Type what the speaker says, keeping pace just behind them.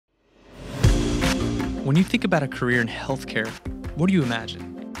When you think about a career in healthcare, what do you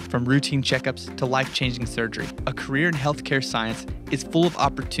imagine? From routine checkups to life-changing surgery, a career in healthcare science is full of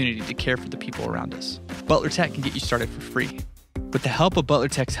opportunity to care for the people around us. Butler Tech can get you started for free. With the help of Butler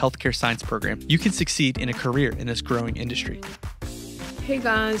Tech's healthcare science program, you can succeed in a career in this growing industry. Hey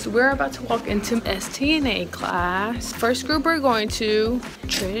guys, we're about to walk into STNA class. First group we're going to,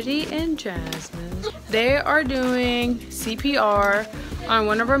 Trinity and Jasmine. They are doing CPR on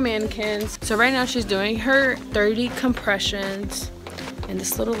one of our mannequins. So right now she's doing her 30 compressions and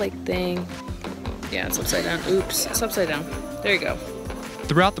this little thing. Yeah, it's upside down. Oops, it's upside down. There you go.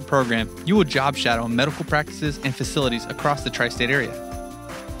 Throughout the program, you will job shadow medical practices and facilities across the tri-state area.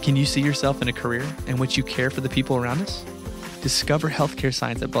 Can you see yourself in a career in which you care for the people around us? Discover healthcare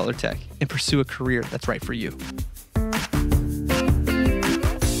science at Butler Tech and pursue a career that's right for you.